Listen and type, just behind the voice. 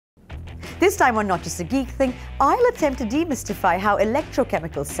This time on Not Just a Geek Thing, I'll attempt to demystify how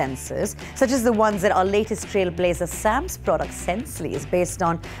electrochemical sensors, such as the ones that our latest trailblazer Sam's product Sensely is based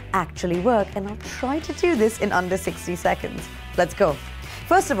on, actually work, and I'll try to do this in under 60 seconds. Let's go.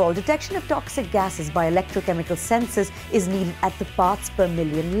 First of all, detection of toxic gases by electrochemical sensors is needed at the parts per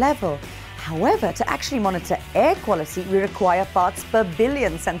million level. However, to actually monitor air quality, we require parts per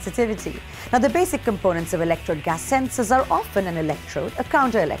billion sensitivity. Now, the basic components of electrode gas sensors are often an electrode, a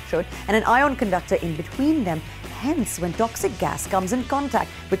counter-electrode, and an ion conductor in between them. Hence, when toxic gas comes in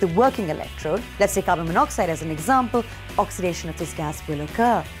contact with the working electrode, let's take carbon monoxide as an example, oxidation of this gas will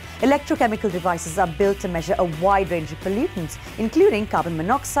occur. Electrochemical devices are built to measure a wide range of pollutants, including carbon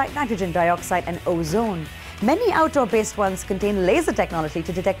monoxide, nitrogen dioxide, and ozone. Many outdoor-based ones contain laser technology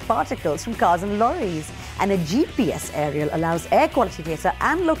to detect particles from cars and lorries, and a GPS aerial allows air quality data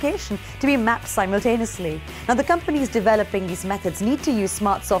and location to be mapped simultaneously. Now, the companies developing these methods need to use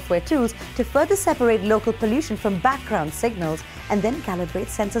smart software tools to further separate local pollution from background signals and then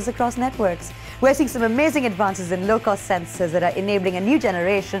calibrate sensors across networks. We're seeing some amazing advances in low-cost sensors that are enabling a new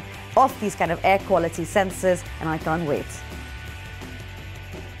generation of these kind of air quality sensors, and I can't wait.